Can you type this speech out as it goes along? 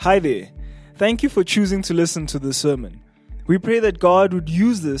Hi there. Thank you for choosing to listen to this sermon. We pray that God would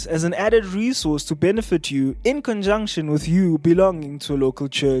use this as an added resource to benefit you in conjunction with you belonging to a local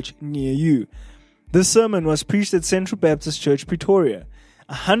church near you. This sermon was preached at Central Baptist Church, Pretoria.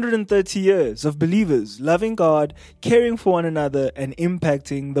 130 years of believers loving God, caring for one another, and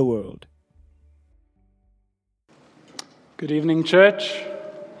impacting the world. Good evening, church.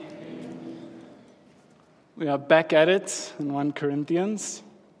 We are back at it in 1 Corinthians.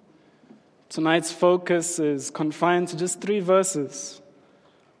 Tonight's focus is confined to just 3 verses.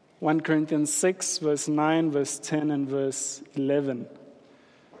 1 Corinthians 6, verse 9, verse 10, and verse 11.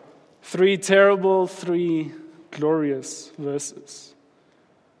 3 terrible, 3 glorious verses.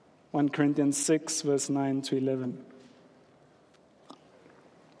 1 Corinthians 6, verse 9 to 11.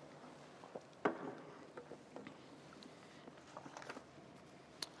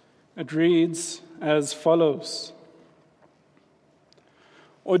 It reads as follows.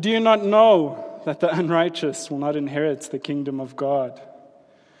 Or do you not know that the unrighteous will not inherit the kingdom of God?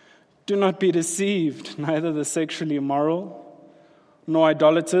 Do not be deceived, neither the sexually immoral, nor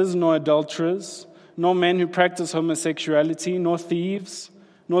idolaters, nor adulterers, nor men who practice homosexuality, nor thieves,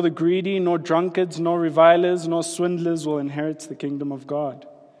 nor the greedy, nor drunkards, nor revilers, nor swindlers will inherit the kingdom of God.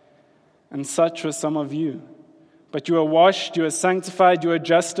 And such were some of you. But you are washed, you are sanctified, you are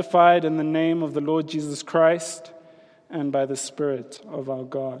justified in the name of the Lord Jesus Christ, and by the Spirit of our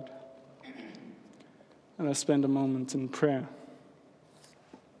God. And I'll spend a moment in prayer.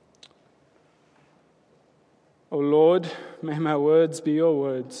 O Lord, may my words be your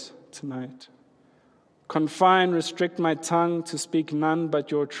words tonight. Confine, restrict my tongue to speak none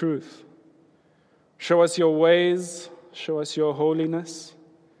but your truth. Show us your ways, show us your holiness.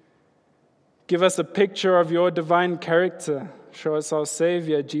 Give us a picture of your divine character. Show us our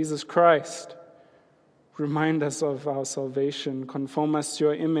Savior, Jesus Christ. Remind us of our salvation. Conform us to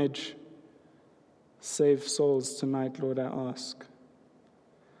your image. Save souls tonight, Lord, I ask.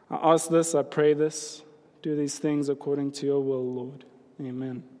 I ask this, I pray this. Do these things according to your will, Lord.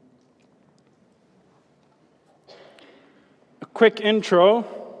 Amen. A quick intro.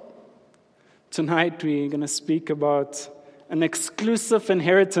 Tonight we're going to speak about an exclusive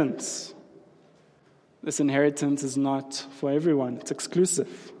inheritance. This inheritance is not for everyone. It's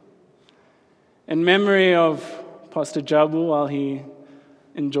exclusive. In memory of Pastor Jabu, while he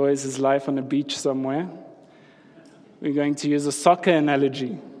enjoys his life on a beach somewhere, we're going to use a soccer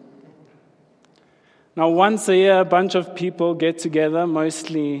analogy. Now, once a year, a bunch of people get together,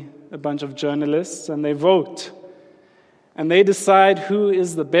 mostly a bunch of journalists, and they vote. And they decide who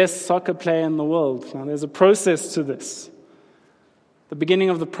is the best soccer player in the world. Now, there's a process to this. The beginning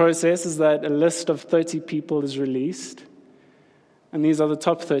of the process is that a list of 30 people is released. And these are the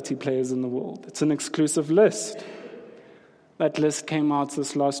top 30 players in the world. It's an exclusive list. That list came out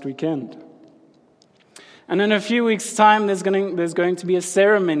this last weekend. And in a few weeks' time, there's going to be a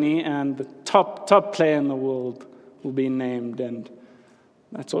ceremony, and the top player in the world will be named. And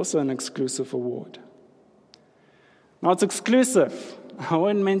that's also an exclusive award. Now, it's exclusive. I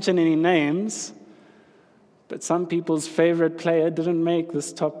won't mention any names, but some people's favorite player didn't make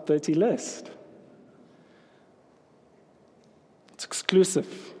this top 30 list. It's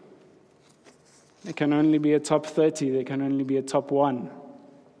exclusive. There can only be a top 30. There can only be a top 1.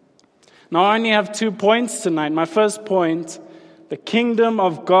 Now, I only have 2 points tonight. My first point, the kingdom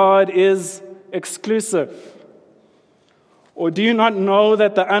of God is exclusive. Or do you not know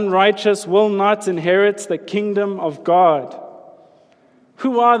that the unrighteous will not inherit the kingdom of God?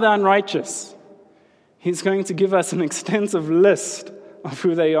 Who are the unrighteous? He's going to give us an extensive list of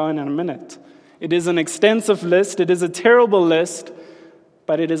who they are in a minute. It is an extensive list. It is a terrible list,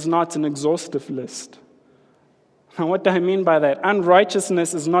 but it is not an exhaustive list. Now, what do I mean by that?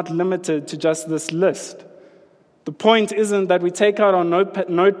 Unrighteousness is not limited to just this list. The point isn't that we take out our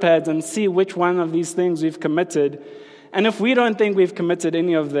notepads and see which one of these things we've committed. And if we don't think we've committed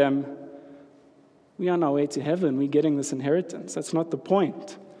any of them, we're on our way to heaven. We're getting this inheritance. That's not the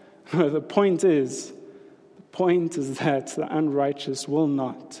point. The point is that the unrighteous will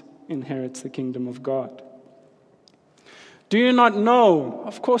not inherit the kingdom of God. Do you not know?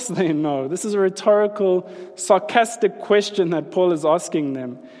 Of course they know. This is a rhetorical, sarcastic question that Paul is asking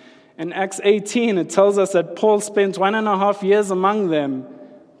them. In Acts 18, it tells us that Paul spent 1.5 years among them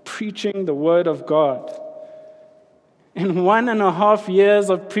preaching the word of God. In 1.5 years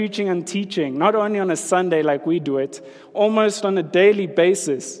of preaching and teaching, not only on a Sunday like we do it, almost on a daily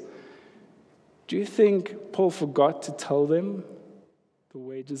basis, do you think Paul forgot to tell them the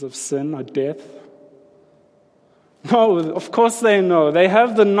wages of sin are death? No, of course they know. They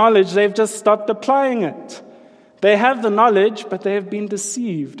have the knowledge, they've just stopped applying it. They have the knowledge, but they have been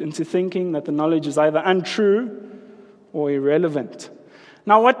deceived into thinking that the knowledge is either untrue or irrelevant.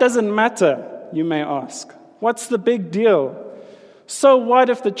 Now, what does it matter, you may ask? What's the big deal? So what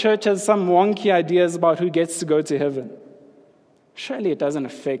if the church has some wonky ideas about who gets to go to heaven? Surely it doesn't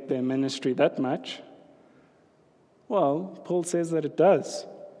affect their ministry that much. Well, Paul says that it does.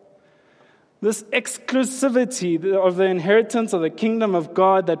 This exclusivity of the inheritance of the kingdom of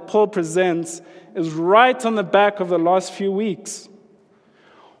God that Paul presents is right on the back of the last few weeks.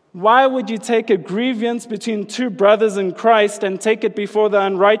 Why would you take a grievance between two brothers in Christ and take it before the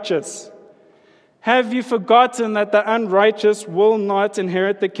unrighteous? Have you forgotten that the unrighteous will not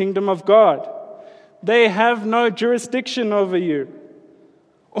inherit the kingdom of God? They have no jurisdiction over you.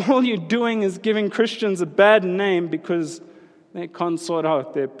 All you're doing is giving Christians a bad name because they can't sort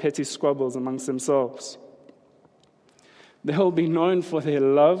out their petty squabbles amongst themselves. They'll be known for their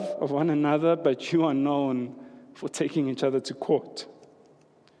love of one another, but you are known for taking each other to court.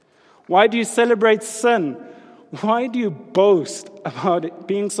 Why do you celebrate sin? Why do you boast about it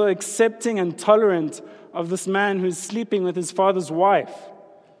being so accepting and tolerant of this man who's sleeping with his father's wife?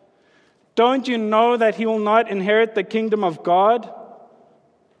 Don't you know that he will not inherit the kingdom of God?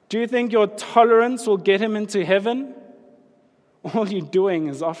 Do you think your tolerance will get him into heaven? All you're doing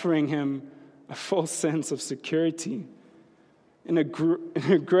is offering him a false sense of security in a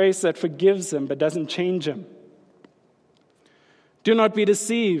grace that forgives him but doesn't change him. Do not be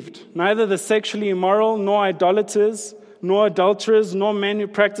deceived. Neither the sexually immoral, nor idolaters, nor adulterers, nor men who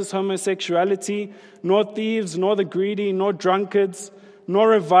practice homosexuality, nor thieves, nor the greedy, nor drunkards, nor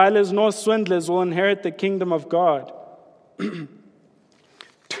revilers, nor swindlers will inherit the kingdom of God.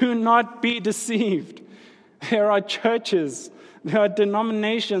 Do not be deceived. There are churches, there are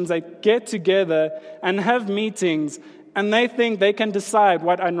denominations that get together and have meetings, and they think they can decide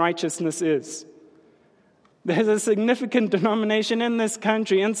what unrighteousness is. There's a significant denomination in this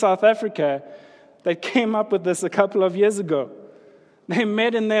country, in South Africa, that came up with this a couple of years ago. They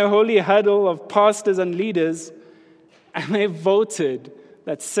met in their holy huddle of pastors and leaders, and they voted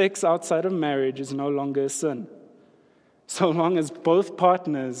that sex outside of marriage is no longer a sin, so long as both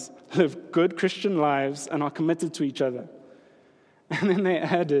partners live good Christian lives and are committed to each other. And then they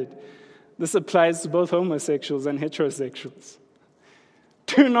added, this applies to both homosexuals and heterosexuals.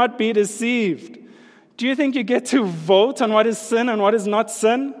 Do not be deceived. Do you think you get to vote on what is sin and what is not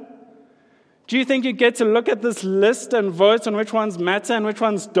sin? Do you think you get to look at this list and vote on which ones matter and which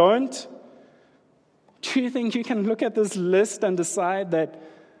ones don't? Do you think you can look at this list and decide that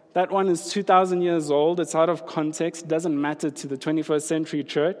that one is 2,000 years old, it's out of context, doesn't matter to the 21st century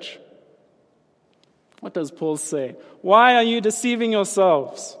church? What does Paul say? Why are you deceiving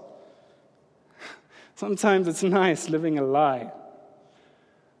yourselves? Sometimes it's nice living a lie.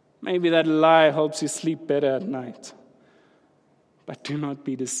 Maybe that lie helps you sleep better at night. But do not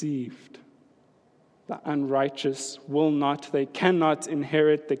be deceived. The unrighteous will not, they cannot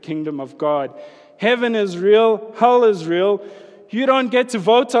inherit the kingdom of God. Heaven is real, hell is real. You don't get to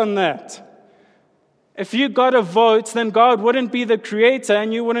vote on that. If you got a vote, then God wouldn't be the creator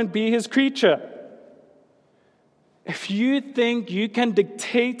and you wouldn't be his creature. If you think you can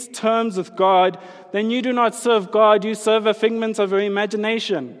dictate terms with God, then you do not serve God, you serve a figment of your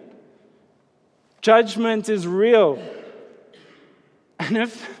imagination. Judgment is real. And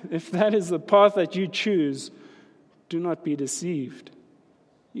if that is the path that you choose, do not be deceived.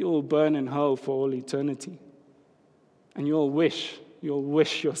 You will burn in hell for all eternity. And you'll wish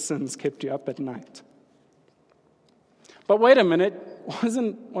your sins kept you up at night. But wait a minute,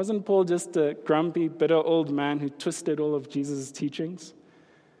 wasn't Paul just a grumpy, bitter old man who twisted all of Jesus' teachings?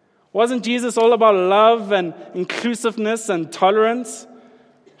 Wasn't Jesus all about love and inclusiveness and tolerance?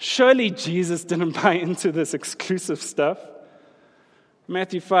 Surely Jesus didn't buy into this exclusive stuff.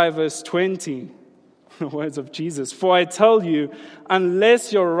 Matthew 5, verse 20, the words of Jesus, "For I tell you,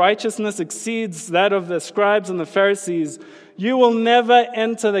 unless your righteousness exceeds that of the scribes and the Pharisees, you will never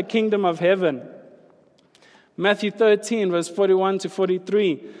enter the kingdom of heaven." Matthew 13, verse 41 to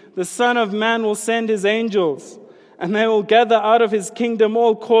 43, "The Son of Man will send his angels, and they will gather out of his kingdom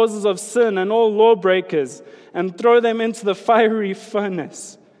all causes of sin and all lawbreakers, and throw them into the fiery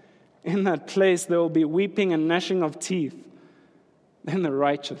furnace. In that place there will be weeping and gnashing of teeth. Then the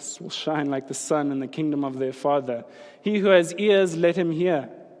righteous will shine like the sun in the kingdom of their Father. He who has ears, let him hear."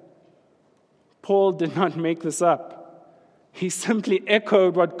 Paul did not make this up. He simply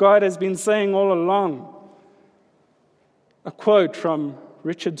echoed what God has been saying all along. A quote from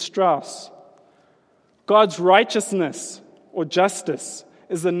Richard Strauss: "God's righteousness or justice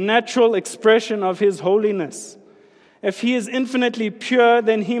is the natural expression of his holiness. If he is infinitely pure,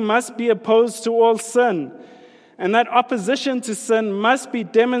 then he must be opposed to all sin. And that opposition to sin must be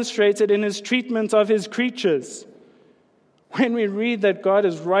demonstrated in his treatment of his creatures. When we read that God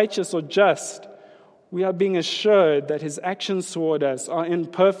is righteous or just, we are being assured that his actions toward us are in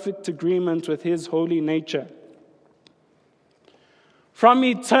perfect agreement with his holy nature. From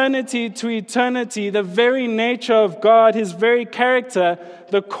eternity to eternity, the very nature of God, his very character,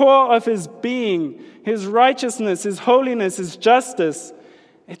 the core of his being, his righteousness, his holiness, his justice,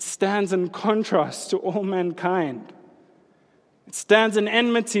 it stands in contrast to all mankind. It stands in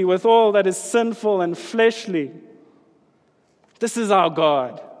enmity with all that is sinful and fleshly. This is our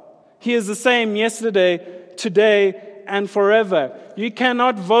God. He is the same yesterday, today, and forever. You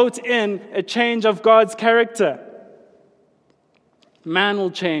cannot vote in a change of God's character. Man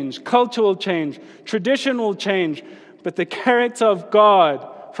will change, culture will change, tradition will change, but the character of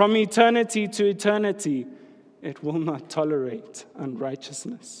God from eternity to eternity, it will not tolerate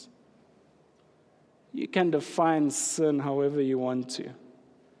unrighteousness. You can define sin however you want to.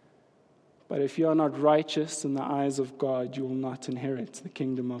 But if you are not righteous in the eyes of God, you will not inherit the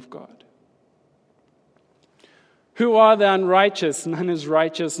kingdom of God. Who are the unrighteous? None is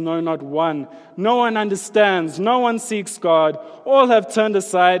righteous, no, not one. No one understands, no one seeks God. All have turned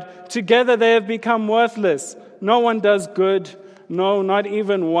aside. Together they have become worthless. No one does good, no, not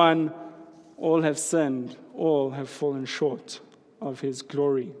even one. All have sinned, all have fallen short of his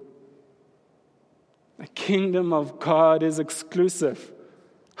glory. The kingdom of God is exclusive.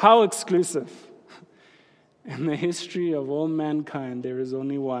 How exclusive? In the history of all mankind, there is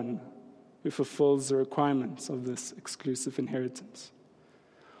only one who fulfills the requirements of this exclusive inheritance.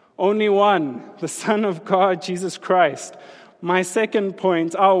 Only one, the Son of God, Jesus Christ. My second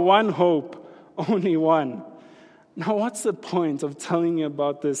point, our one hope, only one. Now, what's the point of telling you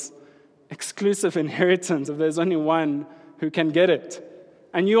about this exclusive inheritance if there's only one who can get it?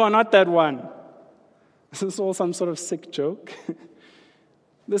 And you are not that one. Is this all some sort of sick joke?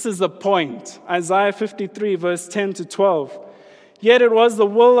 This is the point. Isaiah 53, verse 10 to 12. Yet it was the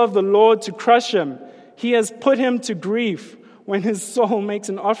will of the Lord to crush him. He has put him to grief when his soul makes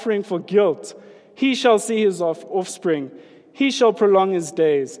an offering for guilt. He shall see his offspring. He shall prolong his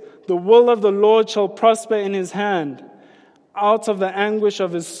days. The will of the Lord shall prosper in his hand. Out of the anguish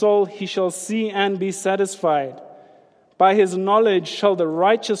of his soul he shall see and be satisfied. By his knowledge shall the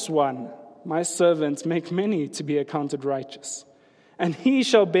righteous one, my servant, make many to be accounted righteous, and he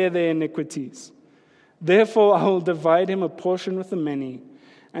shall bear their iniquities. Therefore I will divide him a portion with the many,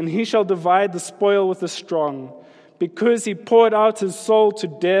 and he shall divide the spoil with the strong, because he poured out his soul to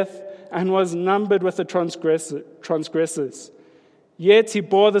death and was numbered with the transgressors. Yet he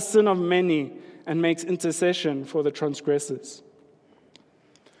bore the sin of many and makes intercession for the transgressors.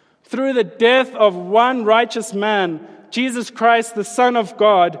 Through the death of one righteous man, Jesus Christ, the Son of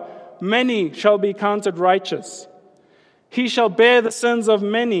God, many shall be counted righteous. He shall bear the sins of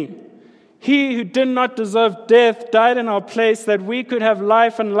many. He who did not deserve death died in our place that we could have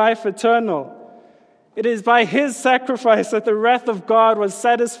life and life eternal. It is by his sacrifice that the wrath of God was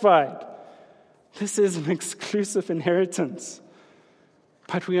satisfied. This is an exclusive inheritance,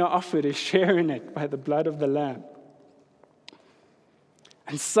 but we are offered a share in it by the blood of the Lamb.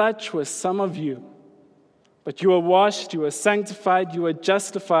 And such were some of you. But you were washed, you were sanctified, you were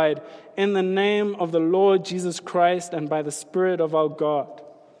justified in the name of the Lord Jesus Christ and by the Spirit of our God.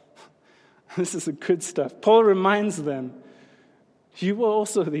 This is the good stuff. Paul reminds them, you were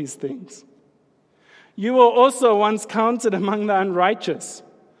also these things. You were also once counted among the unrighteous.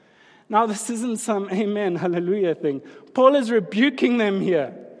 Now, this isn't some amen, hallelujah thing. Paul is rebuking them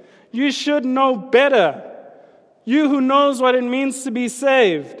here. You should know better. You who knows what it means to be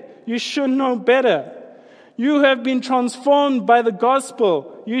saved, you should know better. You have been transformed by the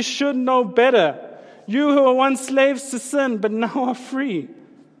gospel. You should know better. You who were once slaves to sin, but now are free.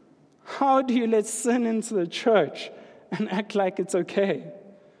 How do you let sin into the church and act like it's okay?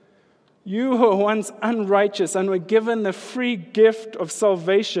 You who were once unrighteous and were given the free gift of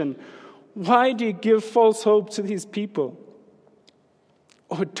salvation, why do you give false hope to these people?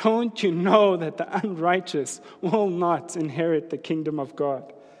 Or don't you know that the unrighteous will not inherit the kingdom of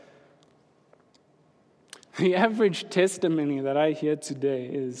God? The average testimony that I hear today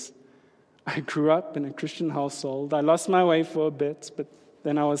is, I grew up in a Christian household. I lost my way for a bit, but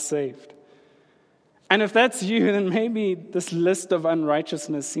then I was saved. And if that's you, then maybe this list of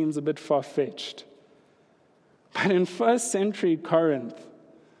unrighteousness seems a bit far-fetched. But in first century Corinth,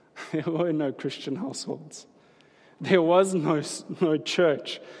 there were no Christian households. There was no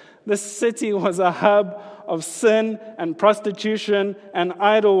church. This city was a hub of sin and prostitution and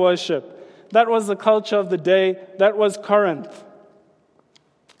idol worship. That was the culture of the day. That was Corinth.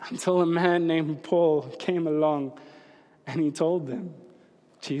 Until a man named Paul came along and he told them,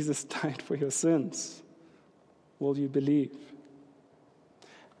 Jesus died for your sins. Will you believe?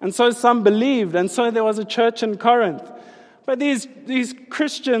 And so some believed, and so there was a church in Corinth. But these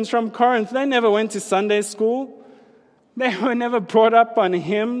Christians from Corinth, they never went to Sunday school. They were never brought up on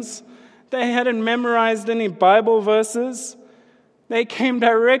hymns. They hadn't memorized any Bible verses. They came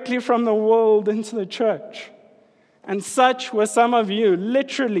directly from the world into the church. And such were some of you,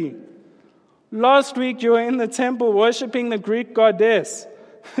 literally. Last week you were in the temple worshiping the Greek goddess.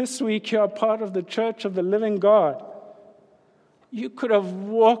 This week you are part of the church of the living God. You could have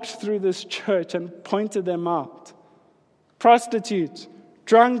walked through this church and pointed them out. Prostitute,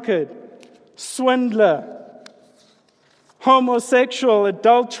 drunkard, swindler, homosexual,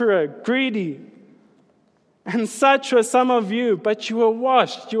 adulterer, greedy. And such were some of you, but you were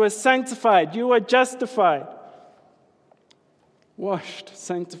washed, you were sanctified, you were justified. Washed,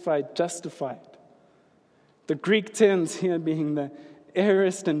 sanctified, justified. The Greek tense here being the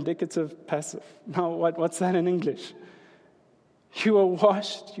aorist indicative passive. Now, what's that in English? You were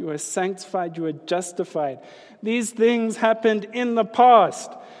washed, you were sanctified, you were justified. These things happened in the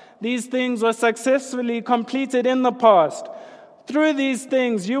past. These things were successfully completed in the past. Through these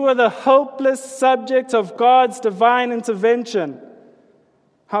things, you were the helpless subject of God's divine intervention.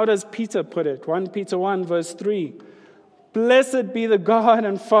 How does Peter put it? 1 Peter 1 verse 3. Blessed be the God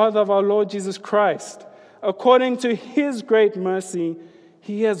and Father of our Lord Jesus Christ. According to his great mercy,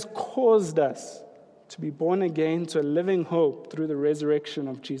 he has caused us to be born again to a living hope through the resurrection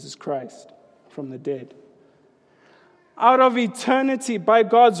of Jesus Christ from the dead. Out of eternity, by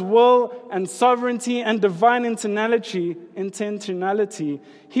God's will and sovereignty and divine intentionality,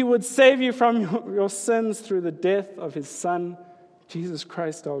 he would save you from your sins through the death of his Son, Jesus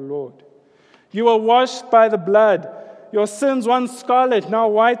Christ our Lord. You were washed by the blood. Your sins once scarlet, now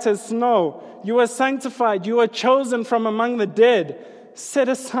white as snow. You were sanctified. You were chosen from among the dead, set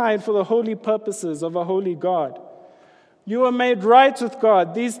aside for the holy purposes of a holy God. You were made right with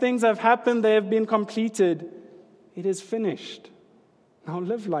God. These things have happened. They have been completed. It is finished. Now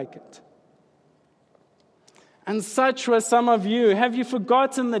live like it. And such were some of you. Have you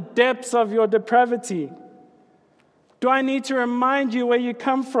forgotten the depths of your depravity? Do I need to remind you where you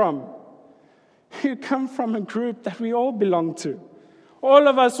come from? You come from a group that we all belong to. All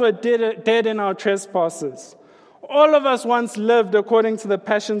of us were dead in our trespasses. All of us once lived according to the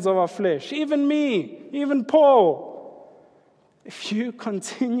passions of our flesh. Even me, even Paul. If you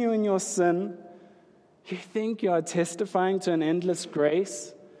continue in your sin, you think you are testifying to an endless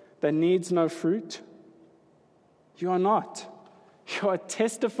grace that needs no fruit? You are not. You are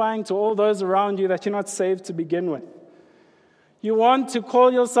testifying to all those around you that you're not saved to begin with. You want to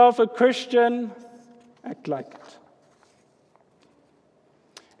call yourself a Christian? Act like it.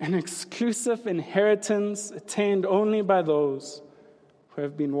 An exclusive inheritance attained only by those who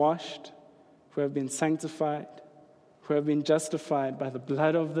have been washed, who have been sanctified, who have been justified by the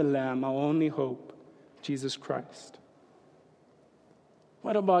blood of the Lamb, our only hope, Jesus Christ.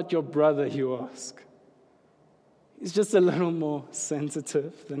 What about your brother, you ask? He's just a little more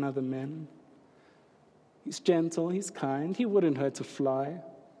sensitive than other men. He's gentle, he's kind, he wouldn't hurt a fly.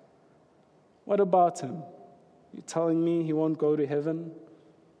 What about him? You're telling me he won't go to heaven?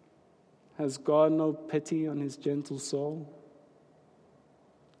 Has God no pity on his gentle soul?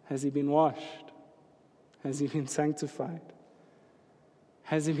 Has he been washed? Has he been sanctified?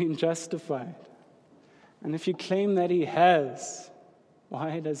 Has he been justified? And if you claim that he has,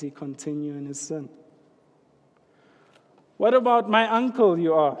 why does he continue in his sin? What about my uncle,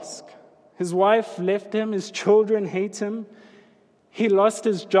 you ask? His wife left him, his children hate him. He lost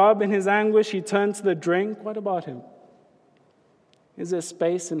his job in his anguish, he turned to the drink. What about him? Is there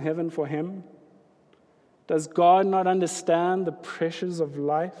space in heaven for him? Does God not understand the pressures of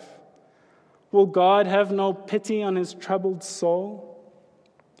life? Will God have no pity on his troubled soul?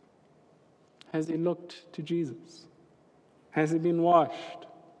 Has he looked to Jesus? Has he been washed?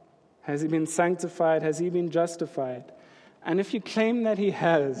 Has he been sanctified? Has he been justified? And if you claim that he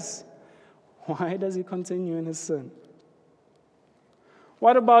has, why does he continue in his sin?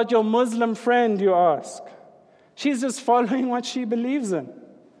 What about your Muslim friend, you ask? She's just following what she believes in.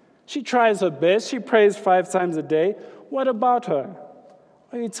 She tries her best. She prays 5 times a day. What about her?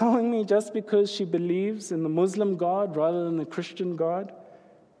 Are you telling me just because she believes in the Muslim God rather than the Christian God,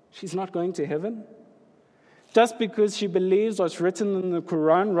 she's not going to heaven? Just because she believes what's written in the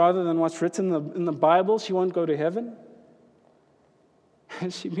Quran rather than what's written in the Bible, she won't go to heaven?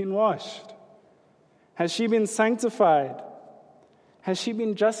 Has she been washed? Has she been sanctified? Has she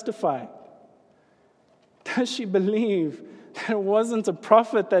been justified? Does she believe that it wasn't a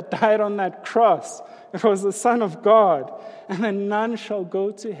prophet that died on that cross. It was the Son of God. And that none shall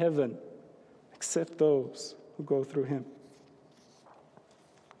go to heaven except those who go through him.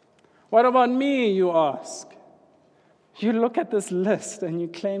 What about me, you ask? You look at this list and you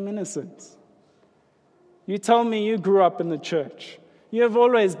claim innocence. You tell me you grew up in the church. You have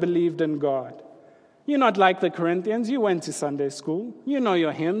always believed in God. You're not like the Corinthians. You went to Sunday school. You know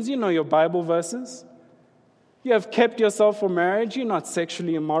your hymns. You know your Bible verses. You have kept yourself for marriage. You're not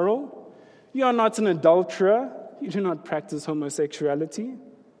sexually immoral. You are not an adulterer. You do not practice homosexuality.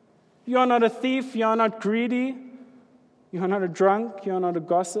 You are not a thief. You are not greedy. You are not a drunk. You are not a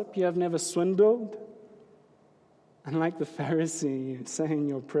gossip. You have never swindled. And like the Pharisee, you say in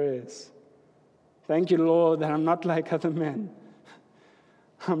your prayers, thank you, Lord, that I'm not like other men.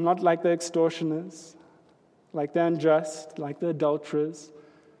 I'm not like the extortioners, like the unjust, like the adulterers.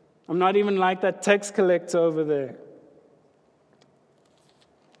 I'm not even like that tax collector over there.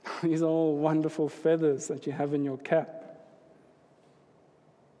 These are all wonderful feathers that you have in your cap.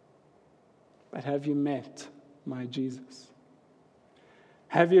 But have you met my Jesus?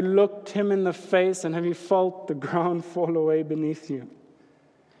 Have you looked him in the face and have you felt the ground fall away beneath you?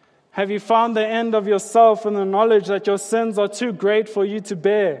 Have you found the end of yourself in the knowledge that your sins are too great for you to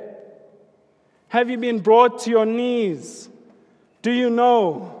bear? Have you been brought to your knees? Do you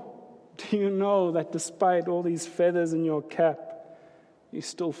know that despite all these feathers in your cap, you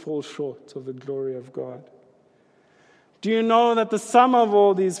still fall short of the glory of God? Do you know that the sum of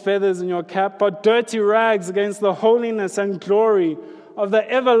all these feathers in your cap are dirty rags against the holiness and glory of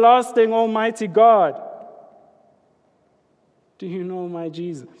the everlasting Almighty God? Do you know my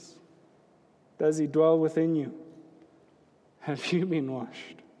Jesus? Does he dwell within you? Have you been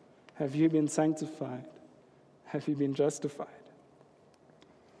washed? Have you been sanctified? Have you been justified?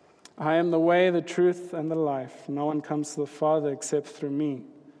 I am the way, the truth, and the life. No one comes to the Father except through me.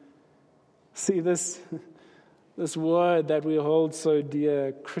 See, this word that we hold so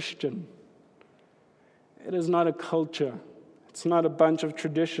dear, Christian, it is not a culture. It's not a bunch of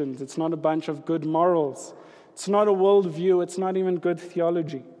traditions. It's not a bunch of good morals. It's not a worldview. It's not even good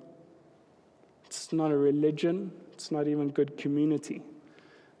theology. It's not a religion. It's not even good community.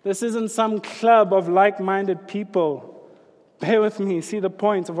 This isn't some club of like-minded people. Bear with me. See the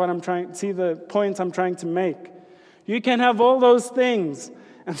point I'm trying to make. You can have all those things,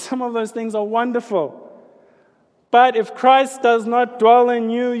 and some of those things are wonderful. But if Christ does not dwell in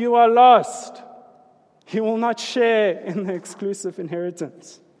you, you are lost. You will not share in the exclusive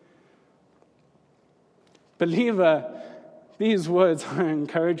inheritance. Believer, these words are an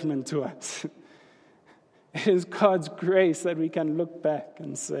encouragement to us. It is God's grace that we can look back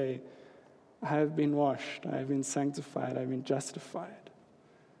and say, I have been washed, I have been sanctified, I have been justified.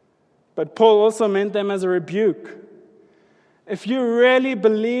 But Paul also meant them as a rebuke. If you really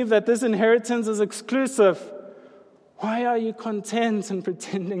believe that this inheritance is exclusive, why are you content and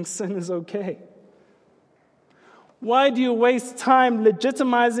pretending sin is okay? Why do you waste time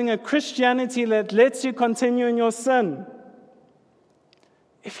legitimizing a Christianity that lets you continue in your sin?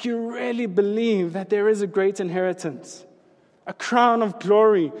 If you really believe that there is a great inheritance, a crown of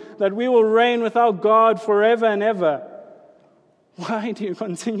glory, that we will reign with our God forever and ever, why do you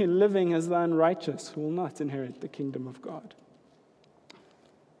continue living as the unrighteous who will not inherit the kingdom of God?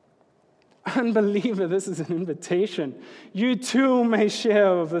 Unbeliever, this is an invitation. You too may share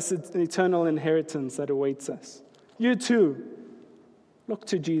of this eternal inheritance that awaits us. You too. Look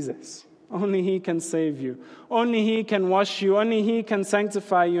to Jesus. Only he can save you. Only he can wash you. Only he can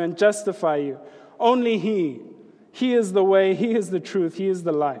sanctify you and justify you. Only he. He is the way. He is the truth. He is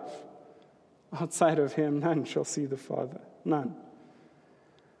the life. Outside of him, none shall see the Father. None.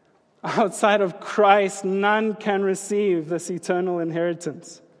 Outside of Christ, none can receive this eternal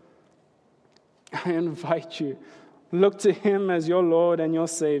inheritance. I invite you, look to him as your Lord and your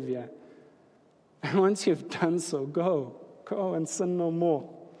Savior. And once you've done so, go and sin no more.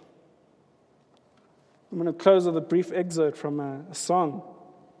 I'm going to close with a brief excerpt from a song.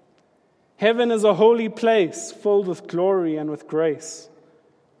 Heaven is a holy place filled with glory and with grace.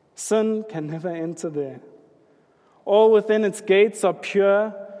 Sin can never enter there. All within its gates are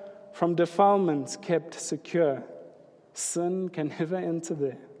pure, from defilements kept secure. Sin can never enter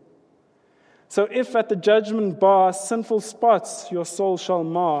there. So if at the judgment bar sinful spots your soul shall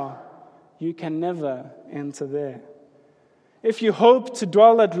mar, you can never enter there. If you hope to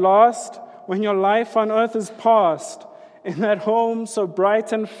dwell at last, when your life on earth is past, in that home so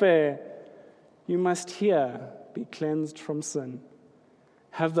bright and fair, you must here be cleansed from sin.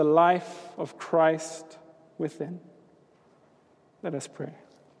 Have the life of Christ within. Let us pray.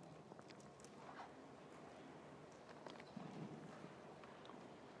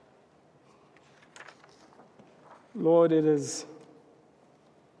 Lord, it is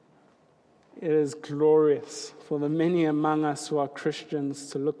glorious for the many among us who are Christians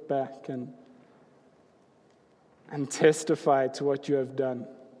to look back and testify to what you have done.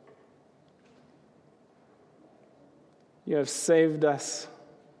 You have saved us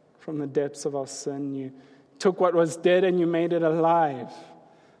from the depths of our sin. You took what was dead and you made it alive.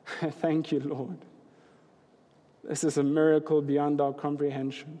 Thank you, Lord. This is a miracle beyond our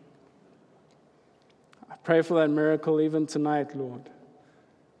comprehension. I pray for that miracle even tonight, Lord.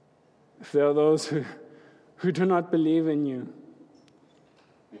 If there are those who do not believe in you,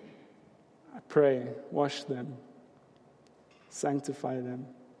 I pray, wash them, sanctify them,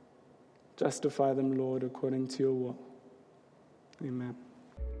 justify them, Lord, according to your will. Amen.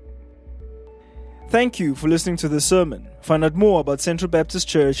 Thank you for listening to this sermon. Find out more about Central Baptist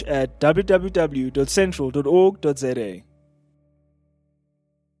Church at www.central.org.za.